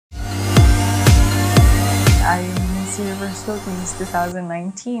Miss Universe Philippines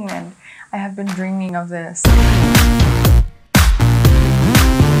 2019, and I have been dreaming of this.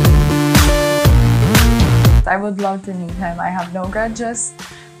 I would love to meet him. I have no grudges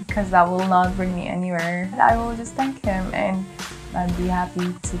because that will not bring me anywhere. I will just thank him, and I'd be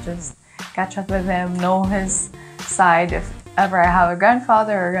happy to just catch up with him, know his side if ever I have a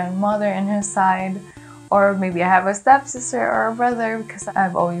grandfather or grandmother in his side, or maybe I have a stepsister or a brother, because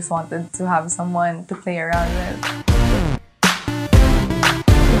I've always wanted to have someone to play around with.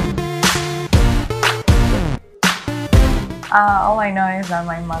 All I know is that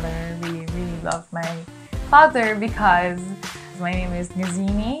my mother really loved my father because my name is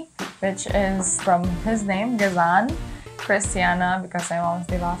Gazini, which is from his name, Gazan. Christiana, because my mom's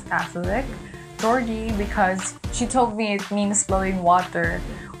devout Catholic. Georgie, because she told me it means flowing water,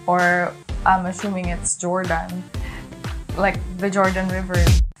 or I'm assuming it's Jordan, like the Jordan River.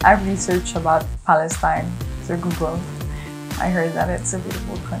 I've researched about Palestine through Google. I heard that it's a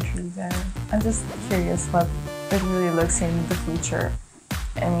beautiful country there. I'm just curious what it really looks in the future,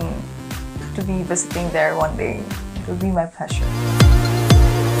 and to be visiting there one day, it would be my pleasure.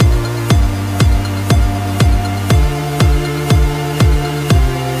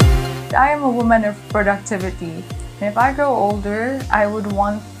 I am a woman of productivity, and if I grow older, I would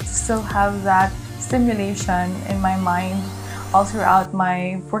want to still have that stimulation in my mind all throughout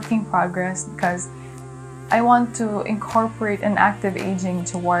my working progress, because I want to incorporate an active aging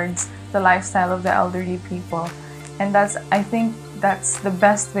towards the lifestyle of the elderly people, and I think that's the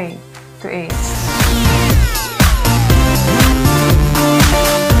best way to age.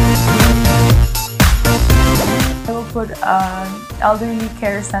 I will put an elderly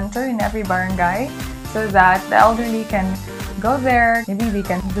care center in every barangay so that the elderly can go there. Maybe they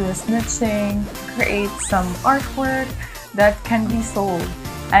can do a snitching, create some artwork that can be sold,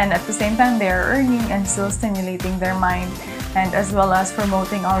 and at the same time they are earning and still stimulating their mind, and as well as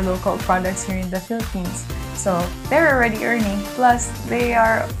promoting our local products here in the Philippines. So they're already earning, plus they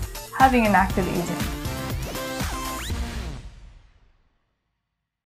are having an active aging.